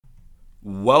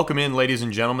Welcome in, ladies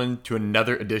and gentlemen, to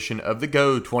another edition of the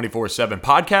Go 24/7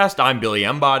 podcast. I'm Billy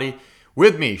Embody.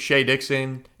 With me, Shay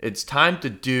Dixon. It's time to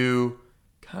do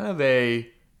kind of a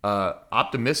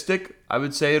optimistic, I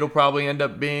would say it'll probably end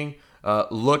up being,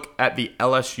 look at the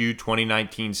LSU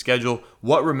 2019 schedule.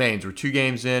 What remains? We're 2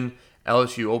 games in.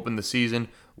 LSU opened the season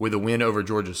with a win over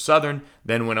Georgia Southern,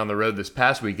 then went on the road this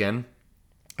past weekend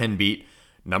and beat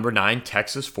number 9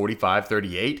 Texas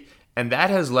 45-38. And that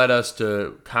has led us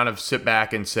to kind of sit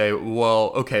back and say,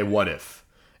 well, okay, what if?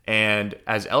 And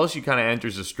as LSU kind of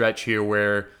enters a stretch here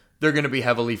where they're going to be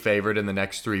heavily favored in the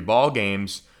next 3 ball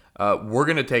games, we're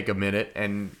going to take a minute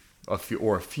and a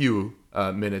few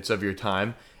minutes of your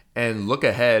time and look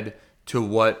ahead to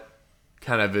what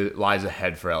kind of lies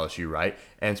ahead for LSU, right?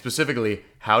 And specifically,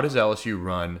 how does LSU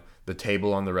run the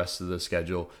table on the rest of the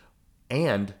schedule?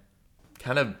 And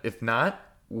kind of, if not,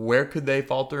 where could they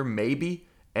falter? Maybe.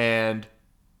 And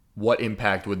what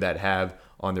impact would that have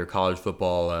on their college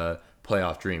football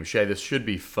playoff dreams? Shay, this should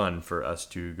be fun for us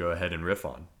to go ahead and riff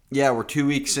on. Yeah, we're 2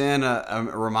 weeks in. A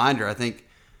reminder, I think,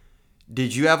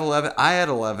 did you have 11? I had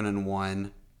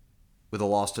 11-1 with a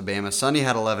loss to Bama. Sonny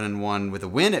had 11-1 with a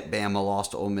win at Bama,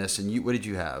 lost to Ole Miss. And what did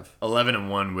you have?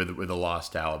 11-1 with a loss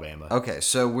to Alabama. Okay,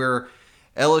 so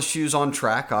LSU's on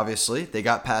track, obviously. They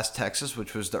got past Texas,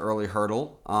 which was the early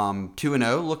hurdle.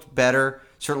 2-0, looked better,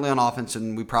 certainly on offense,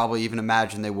 and we probably even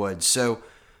imagined they would. So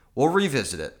we'll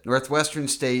revisit it. Northwestern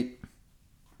State,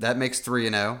 that makes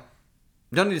 3-0.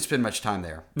 Don't need to spend much time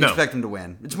there. You expect them to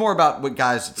win. It's more about what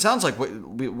guys, it sounds like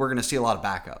we're going to see a lot of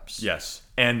backups. Yes,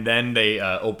 and then they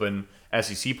open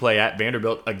SEC play at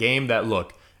Vanderbilt, a game that,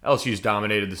 look, LSU's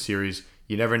dominated the series.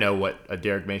 You never know what a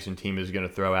Derek Mason team is going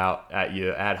to throw out at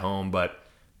you at home, but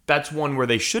that's one where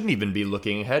they shouldn't even be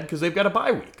looking ahead because they've got a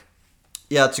bye week.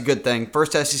 Yeah, it's a good thing.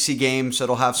 First SEC game, so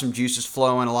it'll have some juices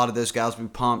flowing. A lot of those guys will be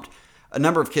pumped. A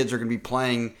number of kids are going to be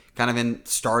playing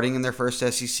starting in their first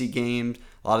SEC games.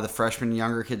 A lot of the freshmen and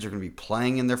younger kids are going to be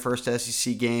playing in their first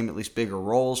SEC game, at least bigger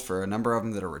roles for a number of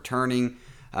them that are returning.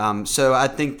 So I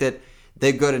think that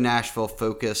they go to Nashville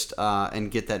focused and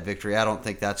get that victory. I don't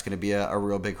think that's going to be a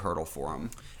real big hurdle for them.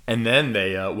 And then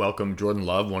they welcome Jordan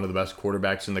Love, one of the best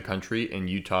quarterbacks in the country, in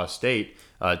Utah State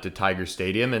to Tiger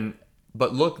Stadium.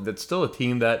 But look, that's still a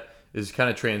team that is kind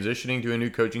of transitioning to a new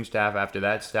coaching staff after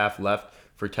that staff left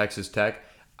for Texas Tech.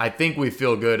 I think we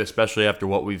feel good, especially after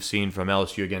what we've seen from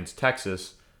LSU against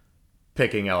Texas,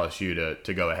 picking LSU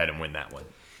to go ahead and win that one.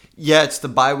 Yeah, it's the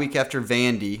bye week after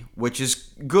Vandy, which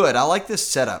is good. I like this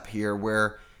setup here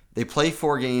where they play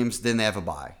 4 games, then they have a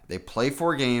bye. They play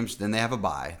 4 games, then they have a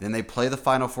bye. Then they play the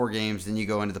final 4 games, then you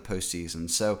go into the postseason.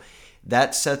 So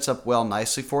that sets up well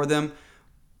nicely for them.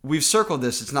 We've circled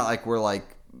this. It's not like we're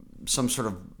like some sort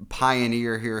of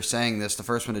pioneer here saying this, the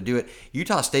first one to do it.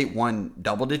 Utah State won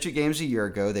double-digit games a year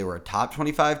ago. They were a top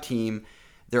 25 team.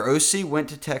 Their OC went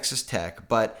to Texas Tech,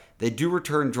 but they do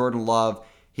return Jordan Love.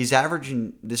 He's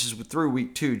averaging, this is through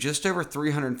week 2, just over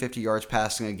 350 yards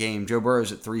passing a game. Joe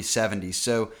Burrow's at 370.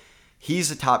 So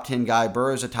he's a top 10 guy.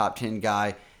 Burrow's a top 10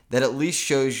 guy. That at least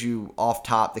shows you off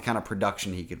top the kind of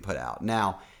production he could put out.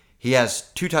 Now, he has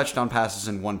 2 touchdown passes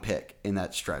and 1 pick in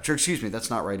that stretch. Or excuse me,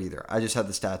 that's not right either. I just had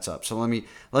the stats up. So let me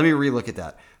relook at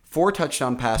that. 4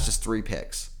 touchdown passes, 3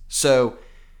 picks. So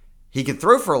he can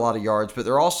throw for a lot of yards, but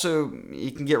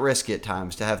he can get risky at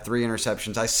times to have 3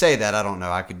 interceptions. I say that, I don't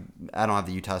know. I don't have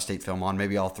the Utah State film on.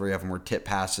 Maybe all 3 of them were tip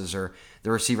passes or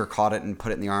the receiver caught it and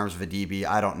put it in the arms of a DB.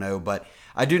 I don't know, but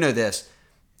I do know this.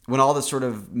 When all the sort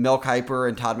of Mel Kiper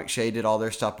and Todd McShay did all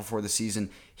their stuff before the season,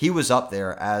 he was up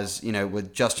there as,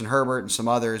 with Justin Herbert and some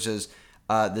others as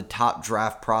the top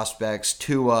draft prospects,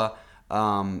 Tua,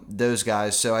 those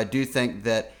guys. So I do think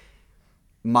that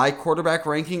my quarterback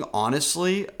ranking,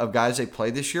 honestly, of guys they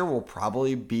play this year will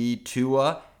probably be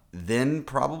Tua, then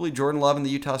probably Jordan Love in the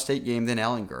Utah State game, then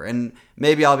Ehlinger. And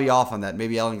maybe I'll be off on that.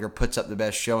 Maybe Ehlinger puts up the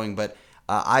best showing, but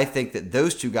I think that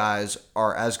those 2 guys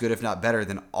are as good, if not better,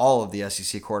 than all of the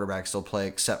SEC quarterbacks they'll play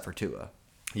except for Tua.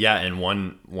 Yeah, and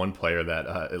one player that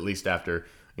at least after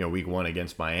week 1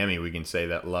 against Miami, we can say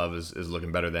that Love is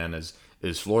looking better than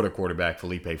is Florida quarterback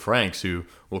Felipe Franks, who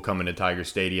will come into Tiger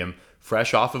Stadium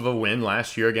fresh off of a win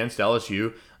last year against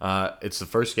LSU. It's the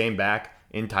first game back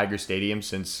in Tiger Stadium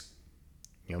since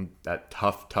that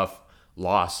tough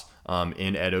loss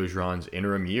in Ed Orgeron's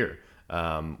interim year.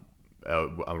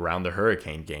 Around the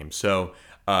Hurricane game. So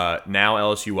now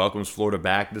LSU welcomes Florida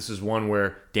back. This is one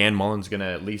where Dan Mullen's going to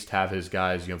at least have his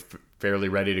guys fairly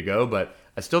ready to go, but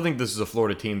I still think this is a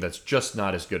Florida team that's just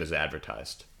not as good as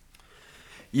advertised.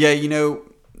 Yeah,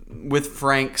 with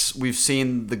Franks, we've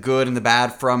seen the good and the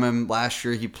bad from him. Last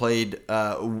year, he played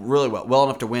really well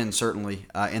enough to win, certainly,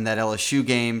 in that LSU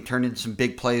game. Turned in some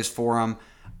big plays for him.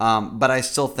 But I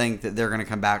still think that they're going to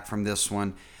come back from this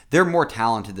one. They're more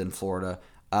talented than Florida.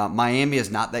 Miami is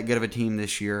not that good of a team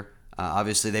this year.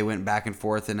 Obviously, they went back and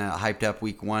forth in a hyped-up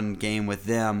Week 1 game with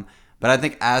them. But I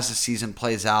think as the season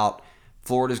plays out,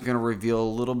 Florida's going to reveal a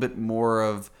little bit more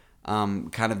of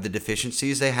kind of the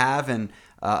deficiencies they have. And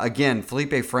again,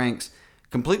 Felipe Franks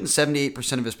completing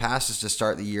 78% of his passes to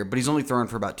start the year, but he's only throwing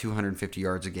for about 250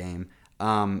 yards a game.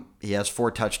 He has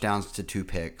 4 touchdowns to 2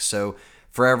 picks. So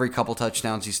for every couple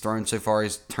touchdowns he's thrown so far,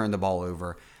 he's turned the ball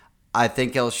over. I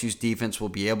think LSU's defense will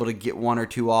be able to get 1 or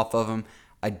 2 off of him.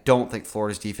 I don't think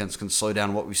Florida's defense can slow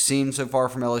down what we've seen so far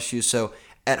from LSU. So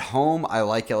at home, I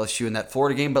like LSU in that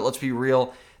Florida game, but let's be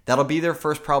real. That'll be their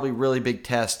first probably really big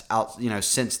test out,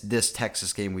 since this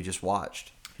Texas game we just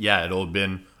watched. Yeah, it'll have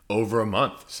been over a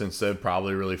month since they've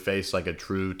probably really faced like a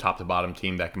true top-to-bottom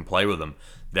team that can play with them.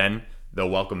 Then they'll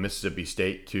welcome Mississippi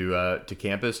State to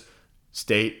campus.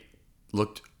 State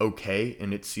looked okay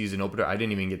in its season opener. I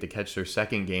didn't even get to catch their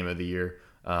second game of the year,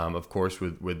 of course,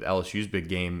 with LSU's big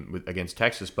game against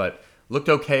Texas, but looked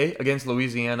okay against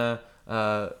Louisiana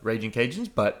Raging Cajuns,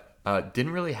 but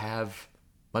didn't really have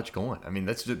much going. I mean,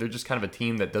 they're just kind of a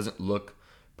team that doesn't look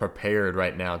prepared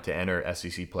right now to enter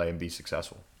SEC play and be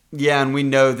successful. Yeah, and we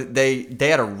know that they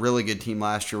had a really good team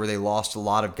last year where they lost a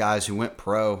lot of guys who went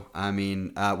pro. I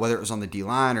mean, whether it was on the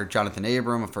D-line or Jonathan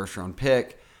Abram, a first-round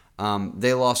pick,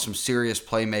 they lost some serious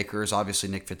playmakers. Obviously,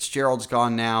 Nick Fitzgerald's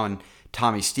gone now, and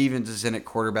Tommy Stevens is in at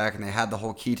quarterback, and they had the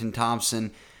whole Keaton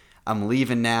Thompson, I'm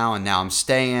leaving now, and now I'm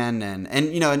staying. And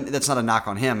that's not a knock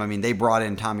on him. I mean, they brought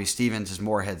in Tommy Stevens as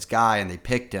Moorhead's guy, and they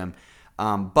picked him.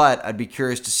 But I'd be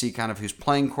curious to see kind of who's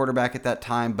playing quarterback at that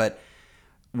time. But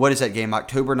what is that game?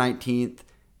 October 19th.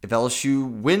 If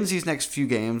LSU wins these next few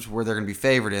games where they're going to be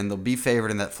favored in, they'll be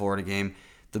favored in that Florida game.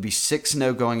 They'll be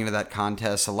 6-0 going into that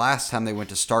contest. The last time they went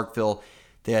to Starkville,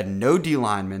 they had no D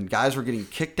linemen. Guys were getting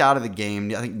kicked out of the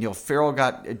game. I think Neil Farrell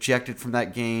got ejected from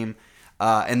that game,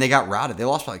 and they got routed. They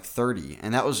lost by like 30,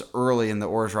 and that was early in the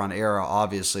Orgeron era,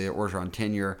 obviously, Orgeron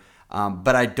tenure.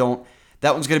 But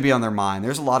that one's going to be on their mind.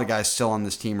 There's a lot of guys still on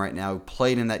this team right now who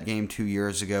played in that game 2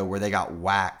 years ago where they got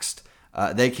waxed.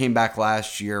 They came back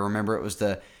last year. Remember, it was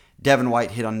the Devin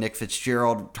White hit on Nick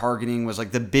Fitzgerald. Targeting was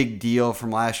like the big deal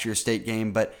from last year's state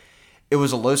game, but it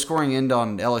was a low-scoring end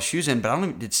on LSU's end. But I don't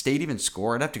know, did State even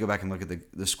score? I'd have to go back and look at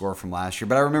the score from last year.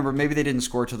 But I remember maybe they didn't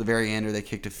score till the very end or they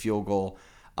kicked a field goal.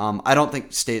 I don't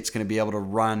think State's going to be able to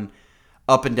run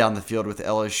up and down the field with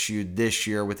LSU this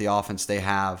year with the offense they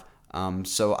have.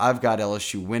 So I've got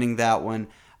LSU winning that one.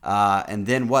 And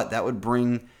then what? That would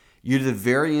bring you to the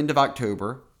very end of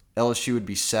October. LSU would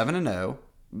be 7-0,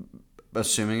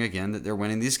 assuming, again, that they're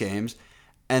winning these games.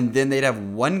 And then they'd have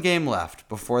 1 game left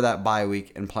before that bye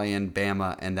week and play in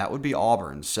Bama, and that would be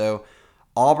Auburn. So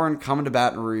Auburn coming to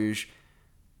Baton Rouge,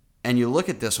 and you look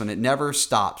at this one, it never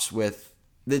stops with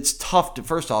 – it's tough to –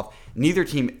 first off, neither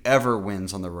team ever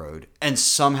wins on the road, and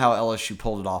somehow LSU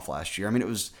pulled it off last year. I mean, it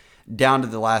was down to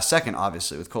the last second,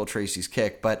 obviously, with Cole Tracy's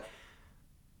kick, but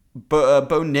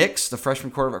Bo Nix, the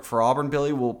freshman quarterback for Auburn,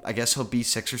 Billy, he'll be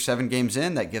 6 or 7 games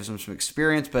in. That gives him some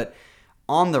experience, but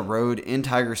on the road in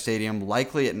Tiger Stadium,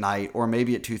 likely at night or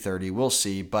maybe at 2:30, we'll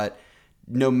see. But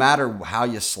no matter how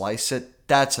you slice it,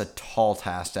 that's a tall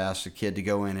task to ask a kid to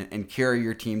go in and carry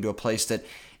your team to a place that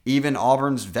even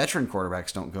Auburn's veteran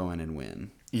quarterbacks don't go in and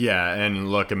win. Yeah, and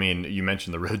look, I mean, you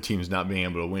mentioned the road teams not being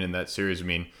able to win in that series. I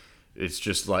mean, it's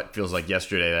just like feels like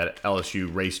yesterday that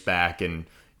LSU raced back and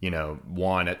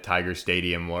won at Tiger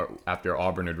Stadium after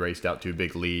Auburn had raced out to a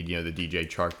big lead, the DJ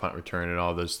Chark punt return and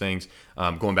all those things.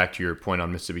 Going back to your point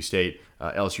on Mississippi State,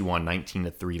 LSU won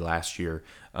 19-3 last year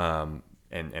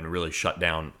and really shut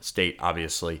down State,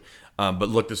 obviously. But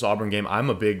look, this Auburn game, I'm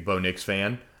a big Bo Nix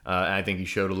fan. And I think he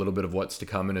showed a little bit of what's to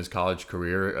come in his college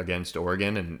career against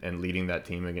Oregon and leading that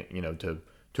team,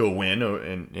 to a win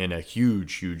in a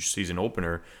huge season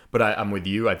opener. But I'm with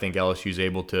you. I think LSU's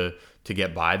able to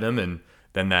get by them, and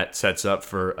then that sets up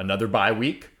for another bye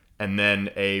week and then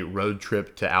a road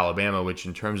trip to Alabama, which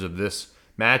in terms of this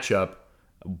matchup,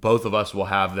 both of us will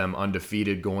have them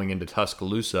undefeated going into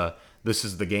Tuscaloosa. This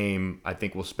is the game I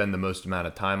think we'll spend the most amount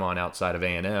of time on outside of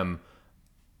A&M.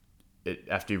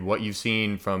 After what you've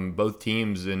seen from both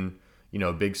teams in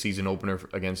a big season opener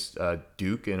against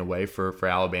Duke in a way for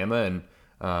Alabama and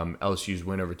LSU's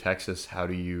win over Texas,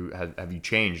 have you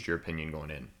changed your opinion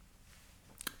going in?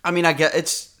 I mean, I get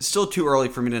it's still too early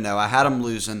for me to know. I had them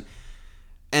losing,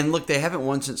 and look, they haven't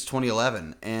won since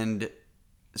 2011, and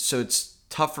so it's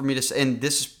tough for me to say. And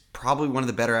this is probably one of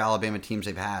the better Alabama teams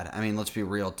they've had. I mean, let's be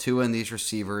real. Tua and these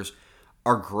receivers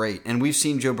are great. And we've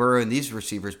seen Joe Burrow and these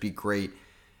receivers be great.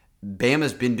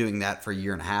 Bama's been doing that for a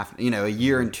year and a half, a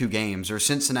year and 2 games, or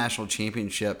since the national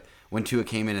championship when Tua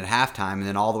came in at halftime, and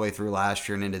then all the way through last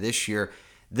year and into this year.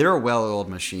 They're a well-oiled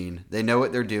machine. They know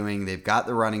what they're doing. They've got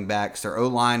the running backs. Their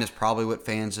O-line is probably what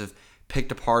fans have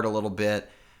picked apart a little bit.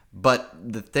 But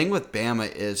the thing with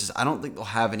Bama is I don't think they'll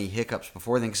have any hiccups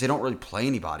before then because they don't really play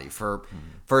anybody for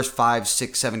first 5,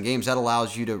 6, 7 games. That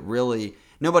allows you to really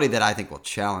 – nobody that I think will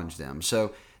challenge them.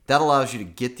 So that allows you to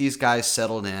get these guys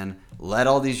settled in, let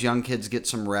all these young kids get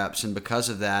some reps. And because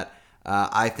of that,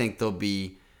 I think they'll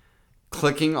be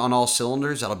clicking on all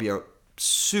cylinders. That'll be a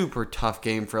super tough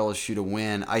game for LSU to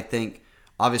win. I think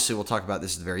 – obviously, we'll talk about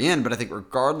this at the very end, but I think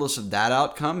regardless of that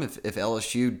outcome, if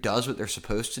LSU does what they're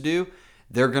supposed to do –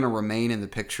 they're going to remain in the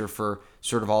picture for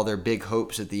sort of all their big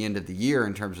hopes at the end of the year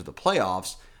in terms of the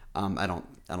playoffs. I don't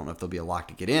know if they'll be a lock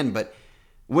to get in, but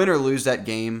win or lose that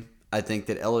game, I think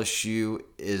that LSU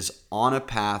is on a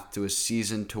path to a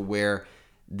season to where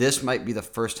this might be the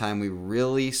first time we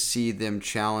really see them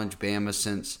challenge Bama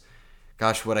since,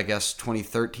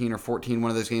 2013 or 14. One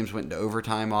of those games went into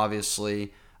overtime,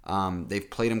 obviously. They've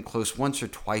played them close once or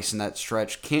twice in that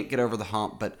stretch. Can't get over the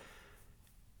hump, but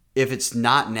if it's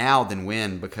not now, then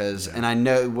when? Because, and I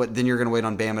know then you're going to wait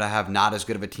on Bama to have not as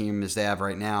good of a team as they have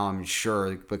right now, I'm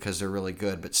sure, because they're really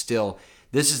good. But still,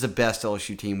 this is the best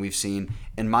LSU team we've seen,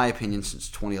 in my opinion, since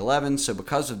 2011. So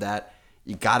because of that,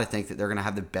 you got to think that they're going to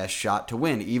have the best shot to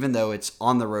win, even though it's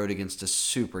on the road against a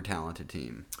super talented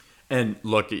team. And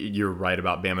look, you're right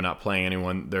about Bama not playing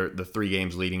anyone. The 3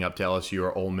 games leading up to LSU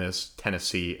are Ole Miss,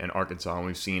 Tennessee, and Arkansas. And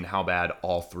we've seen how bad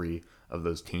all 3 of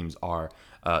those teams are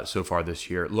so far this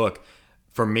year. Look,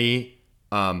 for me,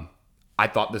 I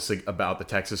thought this about the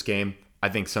Texas game. I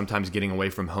think sometimes getting away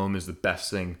from home is the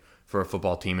best thing for a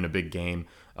football team in a big game.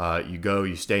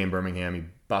 You stay in Birmingham, you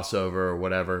bus over or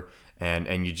whatever,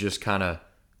 and you just kind of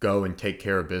go and take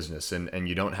care of business. And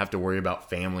you don't have to worry about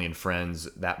family and friends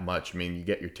that much. I mean, you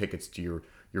get your tickets to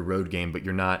your road game, but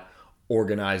you're not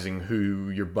organizing who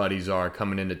your buddies are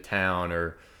coming into town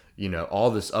or, all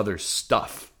this other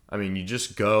stuff. I mean, you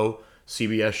just go.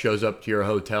 CBS shows up to your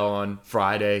hotel on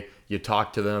Friday. You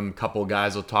talk to them. A couple of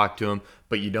guys will talk to them,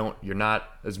 but you're not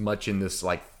as much in this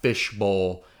like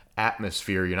fishbowl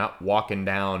atmosphere. You're not walking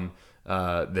down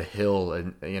the hill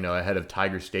and ahead of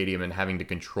Tiger Stadium and having to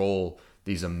control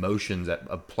these emotions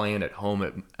of playing at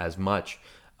home as much.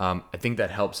 I think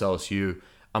that helps LSU.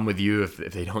 I'm with you if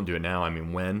they don't do it now. I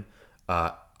mean, when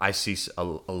I see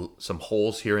some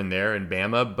holes here and there in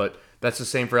Bama, but that's the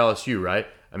same for LSU, right?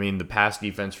 I mean, the pass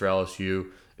defense for LSU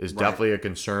is definitely a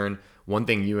concern. One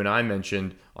thing you and I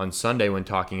mentioned on Sunday when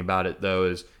talking about it, though,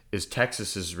 is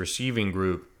Texas's receiving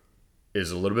group is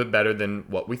a little bit better than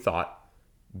what we thought.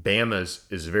 Bama's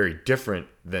is very different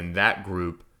than that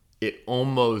group. It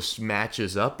almost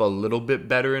matches up a little bit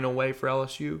better in a way for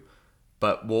LSU,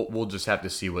 but we'll just have to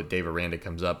see what Dave Aranda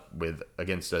comes up with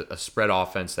against a spread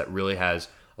offense that really has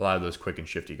a lot of those quick and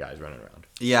shifty guys running around.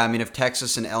 Yeah, I mean, if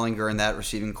Texas and Ellinger in that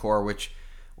receiving core, which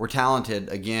were talented,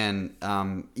 again,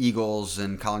 Eagles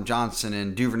and Colin Johnson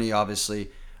and Duvernay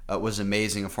obviously was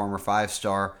amazing, a former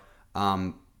 5-star.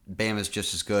 Bama's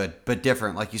just as good, but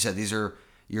different. Like you said, these are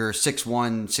your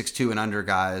 6'1", 6'2", and under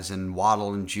guys, and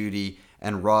Waddle and Judy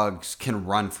and Ruggs can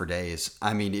run for days.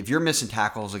 I mean, if you're missing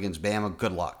tackles against Bama,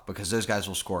 good luck, because those guys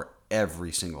will score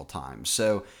every single time.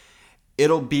 So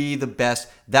it'll be the best.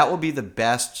 That will be the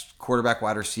best quarterback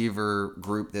wide receiver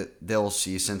group that they'll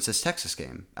see since this Texas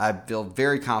game. I feel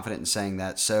very confident in saying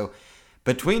that. So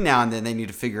between now and then, they need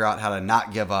to figure out how to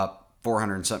not give up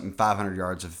 500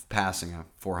 yards of passing,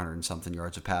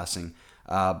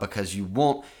 because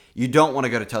you don't want to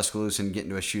go to Tuscaloosa and get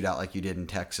into a shootout like you did in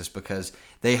Texas, because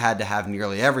they had to have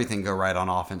nearly everything go right on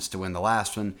offense to win the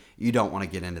last one. You don't want to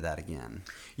get into that again.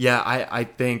 Yeah, I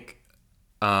think,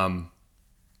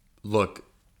 look,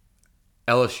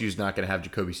 LSU's not going to have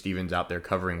Jacoby Stevens out there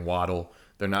covering Waddle.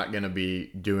 They're not going to be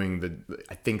doing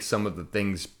I think some of the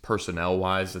things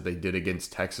personnel-wise that they did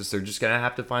against Texas. They're just going to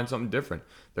have to find something different.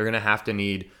 They're going to have to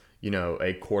need,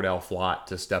 a Cordell Flott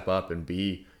to step up and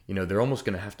be, they're almost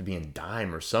going to have to be in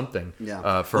dime or something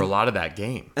for a lot of that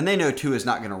game. And they know Tua is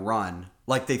not going to run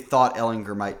like they thought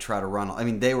Ellinger might try to run. I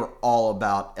mean, they were all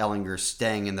about Ellinger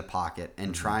staying in the pocket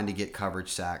and trying to get coverage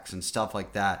sacks and stuff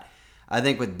like that. I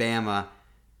think with Bama,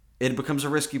 it becomes a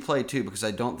risky play too, because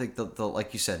I don't think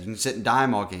like you said, you can sit and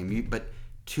dime all game, but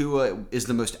Tua is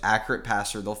the most accurate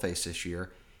passer they'll face this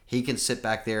year. He can sit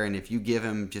back there, and if you give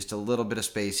him just a little bit of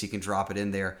space, he can drop it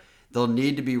in there. They'll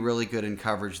need to be really good in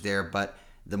coverage there, but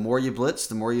the more you blitz,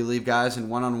 the more you leave guys in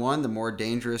one-on-one, the more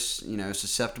dangerous,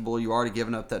 susceptible you are to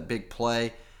giving up that big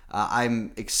play.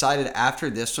 I'm excited after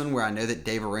this one, where I know that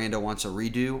Dave Aranda wants a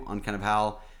redo on kind of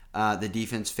how the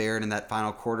defense fared in that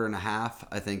final quarter and a half.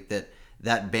 I think that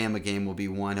Bama game will be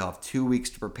one. He'll have 2 weeks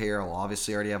to prepare. He'll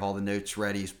obviously already have all the notes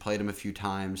ready. He's played them a few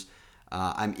times.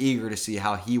 I'm eager to see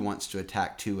how he wants to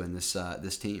attack Tua in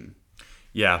this team.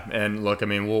 Yeah, and look, I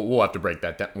mean, we'll have to break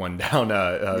that one down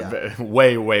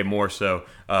way more so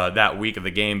that week of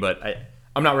the game. But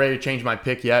I'm not ready to change my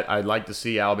pick yet. I'd like to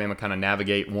see Alabama kind of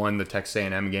navigate the Texas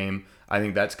A&M game. I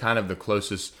think that's kind of the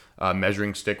closest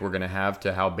measuring stick we're going to have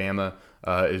to how Bama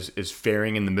is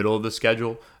faring in the middle of the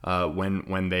schedule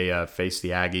when they face the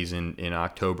Aggies in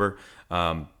October.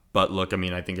 But look, I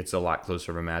mean, I think it's a lot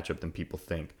closer of a matchup than people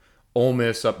think. Ole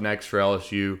Miss up next for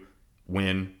LSU,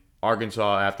 win.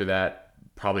 Arkansas after that,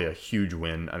 probably a huge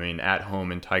win. I mean, at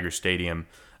home in Tiger Stadium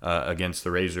against the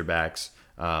Razorbacks,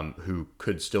 who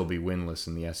could still be winless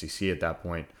in the SEC at that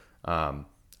point.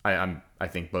 I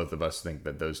think both of us think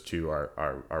that those two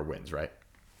are wins, right?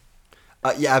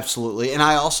 Yeah, absolutely. And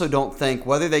I also don't think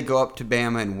whether they go up to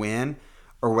Bama and win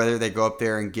or whether they go up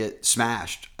there and get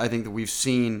smashed, I think that we've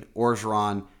seen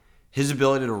Orgeron, his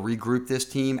ability to regroup this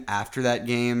team after that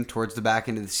game towards the back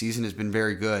end of the season has been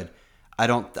very good. I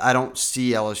don't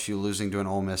see LSU losing to an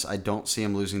Ole Miss. I don't see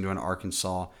him losing to an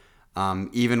Arkansas.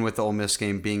 Even with the Ole Miss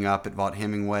game being up at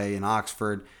Vaught-Hemingway in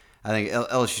Oxford, I think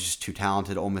LSU is just too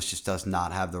talented. Ole Miss just does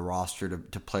not have the roster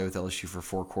to play with LSU for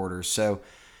 4 quarters. So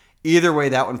either way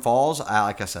that one falls,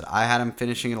 like I said, I had them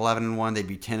finishing at 11-1. They'd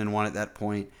be 10-1 at that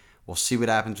point. We'll see what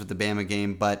happens with the Bama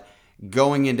game. But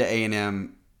going into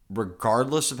A&M,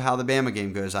 regardless of how the Bama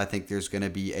game goes, I think there's going to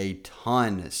be a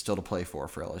ton still to play for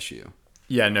LSU.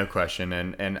 Yeah, no question.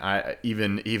 And I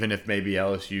even if maybe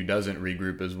LSU doesn't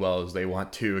regroup as well as they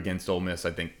want to against Ole Miss,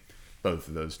 I think both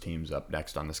of those teams up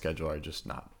next on the schedule are just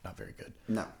not very good.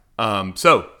 No.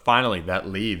 So finally, that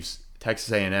leaves Texas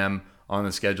A&M on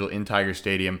the schedule in Tiger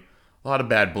Stadium. A lot of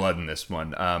bad blood in this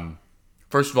one.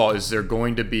 First of all, is there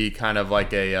going to be kind of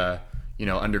like a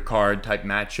undercard type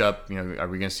matchup? Are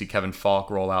we going to see Kevin Falk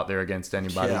roll out there against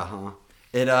anybody?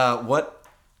 Yeah,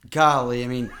 golly, I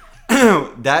mean,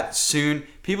 that soon,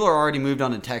 people are already moved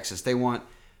on to Texas.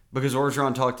 Because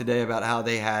Orgeron talked today about how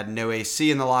they had no AC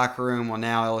in the locker room. Well,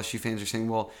 now LSU fans are saying,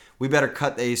 well, we better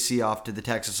cut the AC off to the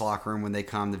Texas locker room when they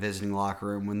come, the visiting locker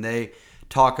room. When they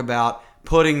talk about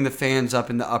putting the fans up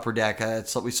in the upper deck,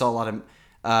 we saw a lot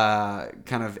of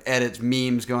kind of edits,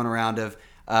 memes going around of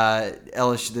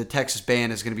LSU, the Texas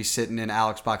band is going to be sitting in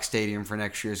Alex Box Stadium for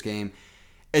next year's game.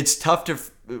 It's tough to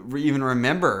even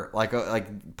remember,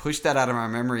 like push that out of my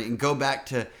memory and go back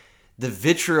to the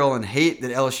vitriol and hate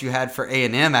that LSU had for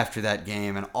A&M after that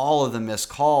game, and all of the missed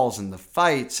calls and the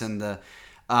fights and the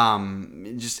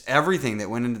just everything that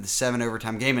went into the 7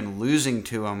 overtime game and losing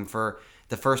to them for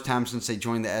the first time since they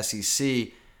joined the SEC.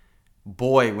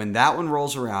 Boy, when that one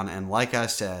rolls around, and like I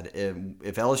said,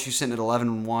 if LSU's sitting at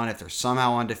 11-1, if they're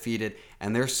somehow undefeated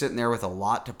and they're sitting there with a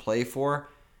lot to play for,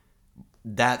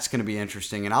 that's going to be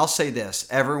interesting. And I'll say this.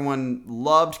 Everyone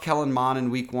loved Kellen Mond in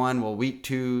week 1. Well, week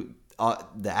 2,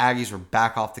 the Aggies were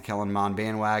back off the Kellen Mond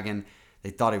bandwagon.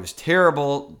 They thought he was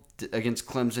terrible against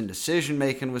Clemson.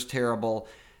 Decision-making was terrible.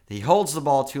 He holds the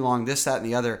ball too long, this, that, and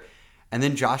the other. And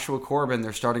then Joshua Corbin,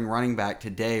 their starting running back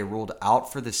today, ruled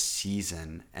out for the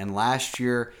season. And last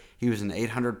year, he was an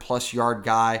 800-plus yard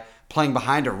guy playing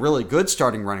behind a really good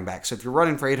starting running back. So if you're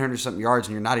running for 800-something yards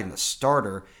and you're not even the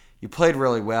starter, you played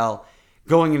really well.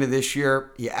 Going into this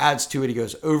year, he adds to it. He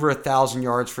goes over 1,000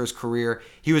 yards for his career.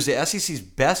 He was the SEC's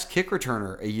best kick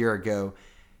returner a year ago.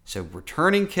 So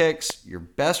returning kicks, your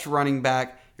best running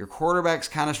back, your quarterback's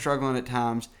kind of struggling at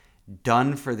times,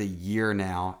 done for the year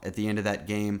now at the end of that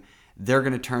game. They're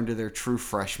going to turn to their true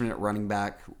freshman at running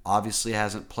back, who obviously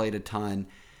hasn't played a ton.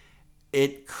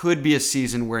 It could be a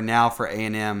season where now for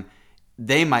A&M,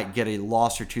 they might get a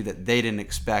loss or two that they didn't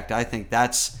expect. I think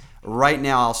that's... Right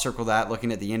now, I'll circle that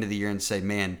looking at the end of the year and say,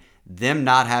 man, them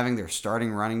not having their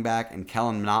starting running back and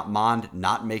Kellen Mond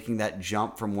not making that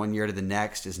jump from one year to the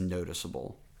next is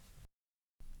noticeable.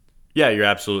 Yeah, you're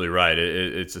absolutely right.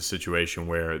 It's a situation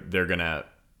where they're going to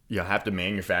have to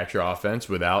manufacture offense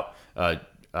without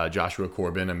Joshua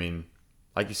Corbin. I mean,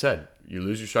 like you said, you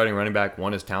lose your starting running back,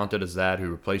 one as talented as that, who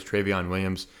replaced Travion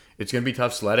Williams. It's going to be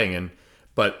tough sledding.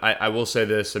 But I will say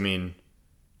this, I mean,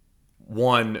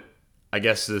 one... I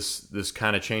guess this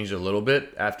kind of changed a little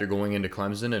bit after going into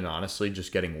Clemson and honestly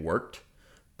just getting worked.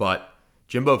 But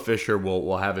Jimbo Fisher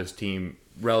will have his team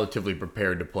relatively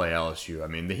prepared to play LSU. I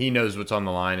mean, he knows what's on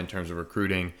the line in terms of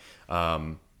recruiting.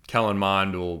 Kellen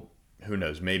Mond will who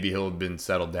knows? Maybe he'll have been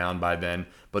settled down by then.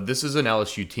 But this is an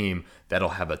LSU team that'll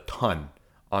have a ton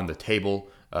on the table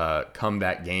come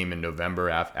that game in November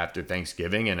after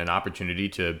Thanksgiving, and an opportunity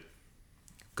to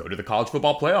go to the college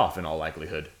football playoff in all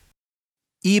likelihood.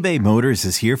 eBay Motors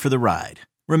is here for the ride.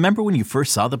 Remember when you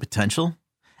first saw the potential?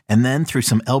 And then through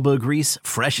some elbow grease,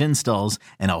 fresh installs,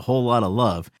 and a whole lot of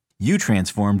love, you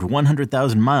transformed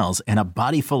 100,000 miles and a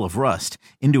body full of rust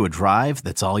into a drive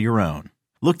that's all your own.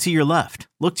 Look to your left.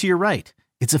 Look to your right.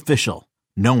 It's official.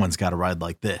 No one's got a ride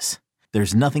like this.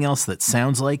 There's nothing else that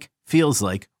sounds like, feels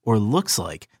like, or looks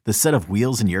like the set of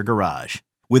wheels in your garage.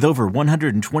 With over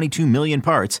 122 million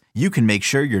parts, you can make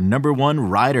sure your number one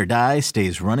ride or die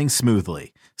stays running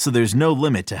smoothly. So there's no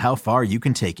limit to how far you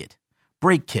can take it.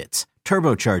 Brake kits,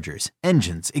 turbochargers,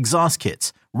 engines, exhaust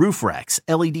kits, roof racks,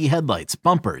 LED headlights,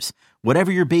 bumpers,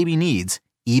 whatever your baby needs,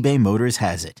 eBay Motors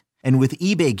has it. And with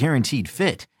eBay Guaranteed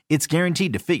Fit, it's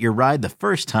guaranteed to fit your ride the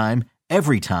first time,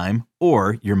 every time,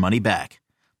 or your money back.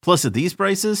 Plus at these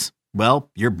prices, well,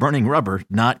 you're burning rubber,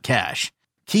 not cash.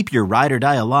 Keep your ride or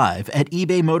die alive at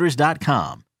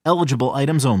ebaymotors.com. Eligible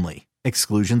items only.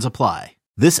 Exclusions apply.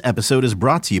 This episode is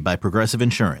brought to you by Progressive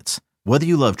Insurance. Whether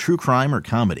you love true crime or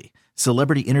comedy,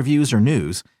 celebrity interviews or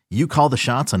news, you call the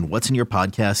shots on what's in your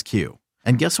podcast queue.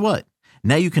 And guess what?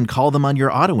 Now you can call them on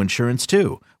your auto insurance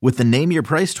too with the Name Your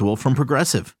Price tool from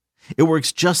Progressive. It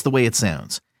works just the way it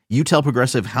sounds. You tell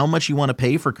Progressive how much you want to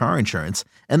pay for car insurance,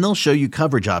 and they'll show you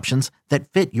coverage options that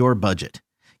fit your budget.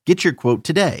 Get your quote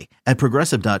today at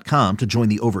Progressive.com to join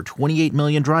the over 28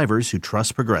 million drivers who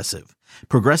trust Progressive.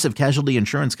 Progressive Casualty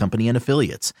Insurance Company and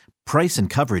Affiliates. Price and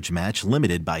coverage match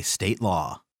limited by state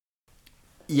law.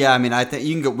 Yeah, I mean, I think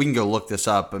we can go look this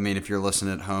up. I mean, if you're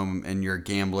listening at home and you're a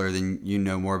gambler, then you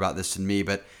know more about this than me.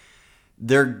 But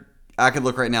I could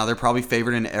look right now. They're probably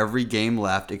favored in every game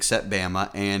left except Bama,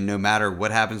 and no matter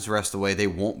what happens the rest of the way, they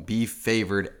won't be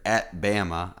favored at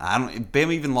Bama.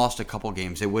 Bama even lost a couple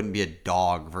games. They wouldn't be a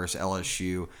dog versus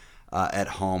LSU at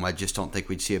home. I just don't think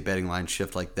we'd see a betting line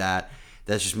shift like that.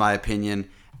 That's just my opinion.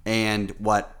 And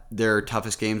what their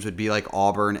toughest games would be like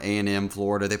Auburn, A&M,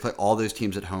 Florida. They play all those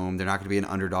teams at home. They're not going to be an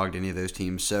underdog to any of those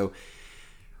teams. So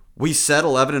we said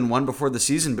 11-1 before the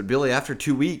season, but Billy, after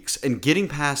 2 weeks and getting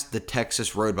past the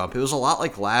Texas road bump, it was a lot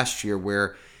like last year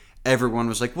where everyone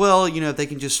was like, well, if they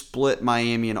can just split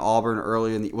Miami and Auburn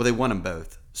early well, they won them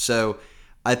both. So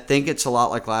I think it's a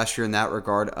lot like last year in that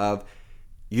regard of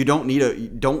you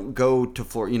don't go to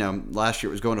Florida. Last year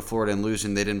it was going to Florida and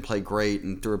losing. They didn't play great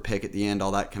and threw a pick at the end.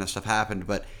 All that kind of stuff happened.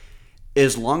 But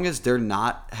as long as they're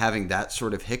not having that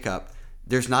sort of hiccup,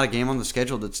 there's not a game on the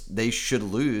schedule that they should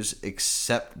lose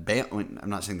except Bama. I'm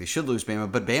not saying they should lose Bama,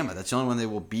 but Bama. That's the only one they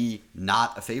will be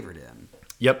not a favorite in.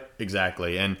 Yep,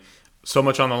 exactly. And so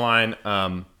much on the line.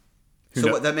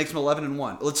 That makes them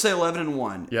 11-1. Let's say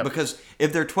 11-1. Yep. Because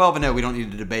if they're 12-0, we don't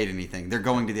need to debate anything. They're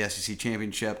going to the SEC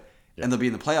championship, and they'll be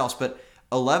in the playoffs. But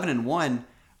 11-1,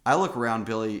 I look around,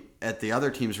 Billy, at the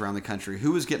other teams around the country.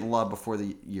 Who was getting love before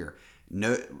the year?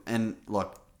 No, and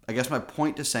look, I guess my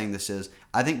point to saying this is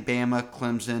I think Bama,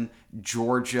 Clemson,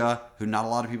 Georgia, who not a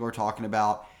lot of people are talking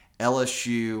about,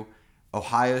 LSU,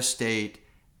 Ohio State,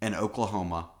 and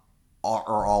Oklahoma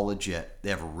are all legit. They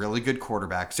have really good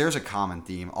quarterbacks. There's a common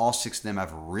theme. All six of them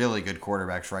have really good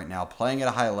quarterbacks right now, playing at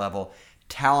a high level,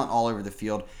 talent all over the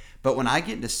field. But when I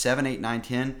get into 7, 8, 9,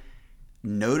 10,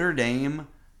 Notre Dame,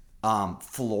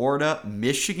 Florida,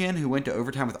 Michigan, who went to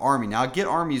overtime with Army. Now, I get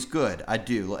Army's good. I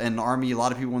do. And Army, a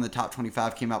lot of people in the top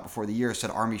 25 came out before the year,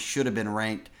 said Army should have been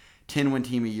ranked 10-win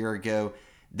team a year ago.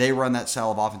 They run that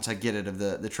style of offense. I get it, of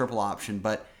the triple option.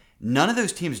 But none of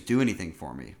those teams do anything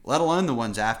for me, let alone the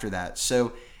ones after that.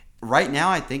 So right now,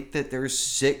 I think that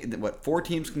there's 4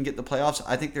 teams can get the playoffs.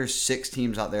 I think there's 6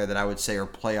 teams out there that I would say are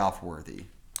playoff worthy.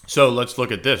 So let's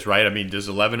look at this, right? I mean, does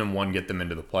 11-1 get them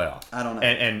into the playoff? I don't know.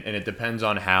 And it depends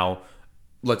on how,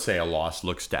 let's say, a loss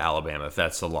looks to Alabama, if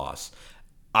that's the loss.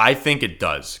 I think it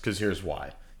does, because here's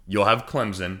why. You'll have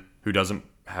Clemson, who they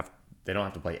don't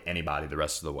have to play anybody the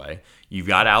rest of the way. You've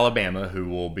got Alabama, who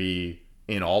will be,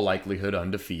 in all likelihood,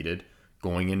 undefeated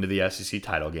going into the SEC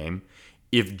title game.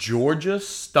 If Georgia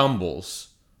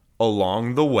stumbles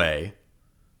along the way,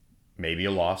 maybe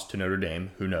a loss to Notre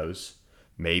Dame, who knows?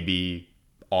 Maybe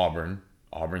Auburn.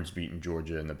 Auburn's beaten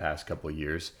Georgia in the past couple of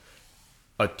years.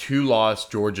 A 2-loss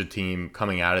Georgia team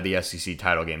coming out of the SEC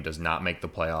title game does not make the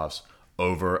playoffs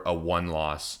over a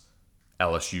 1-loss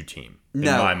LSU team, in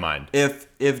my mind.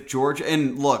 If Georgia,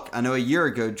 and look, I know a year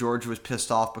ago Georgia was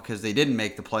pissed off because they didn't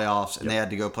make the playoffs and they had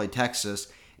to go play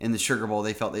Texas in the Sugar Bowl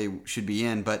they felt they should be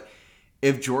in. But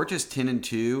if Georgia's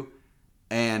 10-2,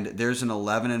 and there's an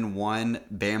 11-1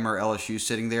 Bama or LSU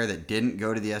sitting there that didn't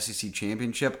go to the SEC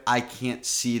championship, I can't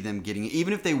see them getting it.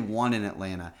 Even if they won in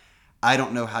Atlanta, I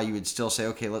don't know how you would still say,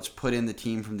 okay, let's put in the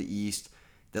team from the East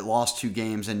that lost 2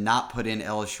 games and not put in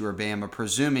LSU or Bama,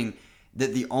 presuming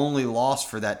that the only loss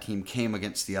for that team came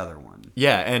against the other one.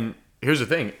 Yeah, and here's the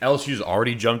thing. LSU's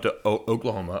already jumped to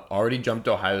Oklahoma, already jumped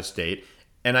to Ohio State.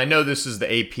 And I know this is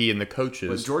the AP and the coaches.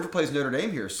 But Georgia plays Notre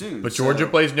Dame here soon. But Georgia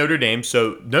plays Notre Dame,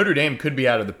 so Notre Dame could be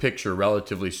out of the picture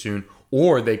relatively soon,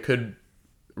 or they could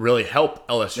really help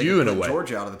LSU in a way.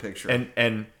 Georgia out of the picture.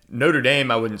 And Notre Dame,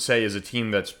 I wouldn't say, is a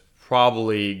team that's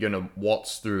probably going to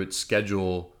waltz through its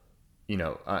schedule,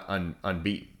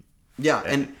 unbeaten. Yeah,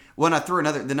 and when I threw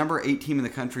the number 8 team in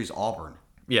the country is Auburn.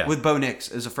 Yeah. With Bo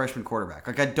Nix as a freshman quarterback.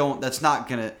 They're not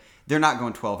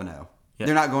going 12-0. Yeah.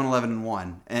 They're not going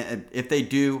 11-1. And if they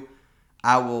do,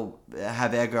 I will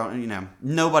have egg on,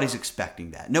 nobody's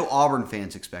expecting that. No Auburn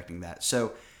fans expecting that.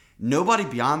 So nobody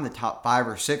beyond the top 5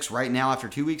 or 6 right now after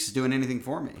 2 weeks is doing anything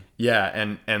for me.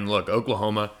 Yeah, and look,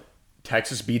 Oklahoma,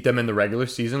 Texas beat them in the regular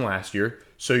season last year.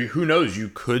 So who knows? You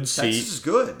could see Texas is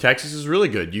good. Texas is really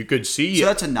good. You could see. So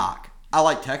that's a knock. I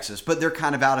like Texas, but they're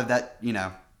kind of out of that,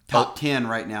 top 10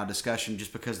 right now discussion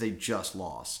just because they just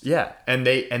lost. Yeah, and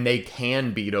they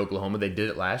can beat Oklahoma. They did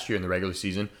it last year in the regular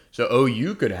season. So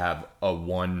OU could have a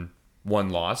one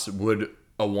loss. Would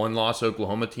a 1-loss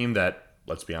Oklahoma team that,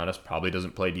 let's be honest, probably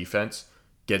doesn't play defense,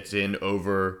 gets in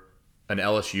over an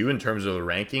LSU in terms of the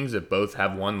rankings that both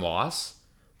have 1 loss?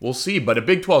 We'll see. But a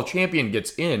Big 12 champion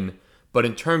gets in. But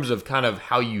in terms of kind of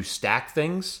how you stack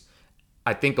things,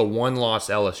 I think a 1-loss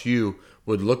LSU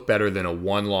would look better than a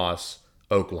 1-loss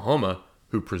Oklahoma,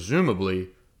 who presumably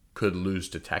could lose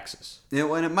to Texas.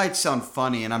 And it might sound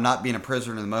funny, and I'm not being a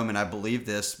prisoner in the moment. I believe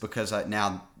this because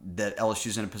now that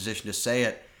LSU's in a position to say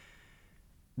it,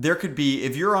 there could be,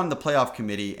 if you're on the playoff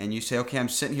committee and you say, okay, I'm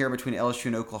sitting here between LSU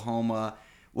and Oklahoma,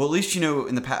 well, at least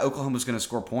in the past, Oklahoma's going to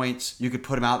score points. You could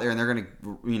put them out there, and they're going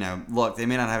to, look, they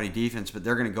may not have any defense, but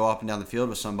they're going to go up and down the field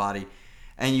with somebody,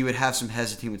 and you would have some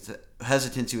hesitancy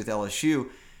with LSU.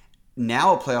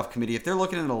 Now a playoff committee, if they're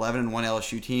looking at an 11-1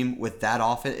 LSU team with that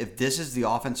offense, if this is the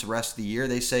offense the rest of the year,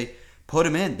 they say, put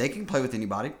them in. They can play with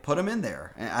anybody. Put them in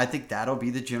there. And I think that'll be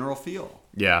the general feel.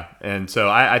 Yeah, and so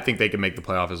I think they can make the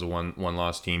playoff as a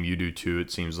one-loss team. You do too,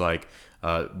 it seems like.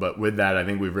 But with that, I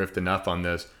think we've riffed enough on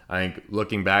this. I think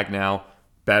looking back now,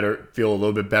 feel a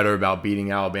little bit better about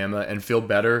beating Alabama and feel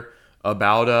better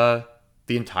about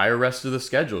the entire rest of the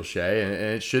schedule, Shay. And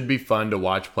it should be fun to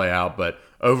watch play out. But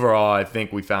overall, I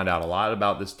think we found out a lot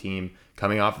about this team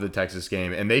coming off of the Texas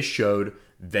game. And they showed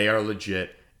they are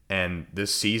legit. And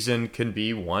this season can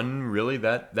be one really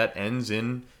that ends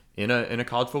in a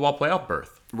college football playoff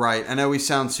berth. Right. I know we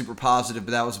sound super positive,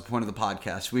 but that was the point of the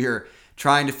podcast. We are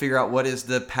trying to figure out what is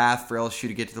the path for LSU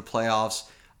to get to the playoffs.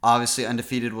 Obviously,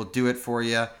 undefeated will do it for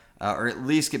you, or at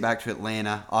least get back to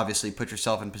Atlanta. Obviously, put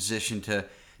yourself in position to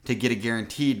get a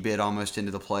guaranteed bid almost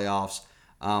into the playoffs.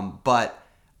 But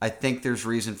I think there's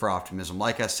reason for optimism.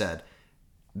 Like I said,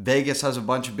 Vegas has a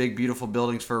bunch of big, beautiful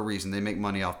buildings for a reason. They make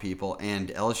money off people, and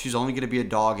LSU's only going to be a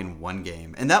dog in one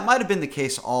game. And that might have been the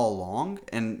case all along,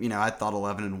 and I thought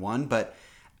 11-1, but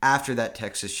after that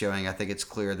Texas showing, I think it's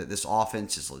clear that this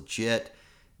offense is legit.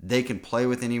 They can play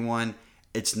with anyone.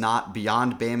 It's not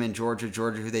beyond Bama and Georgia,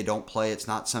 who they don't play. It's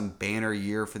not some banner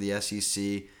year for the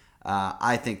SEC.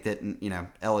 I think that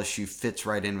LSU fits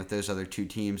right in with those other two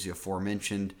teams, the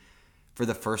aforementioned, for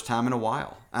the first time in a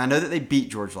while. I know that they beat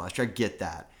Georgia last year. I get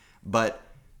that. But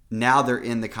now they're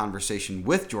in the conversation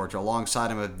with Georgia alongside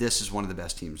them of this is one of the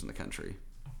best teams in the country.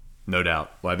 No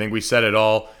doubt. Well, I think we said it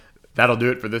all. That'll do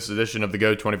it for this edition of the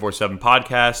Go 24/7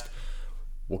 podcast.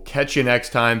 We'll catch you next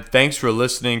time. Thanks for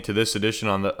listening to this edition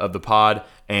of the pod,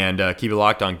 and keep it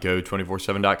locked on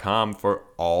Go247.com for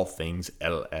all things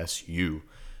LSU.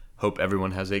 Hope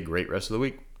everyone has a great rest of the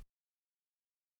week.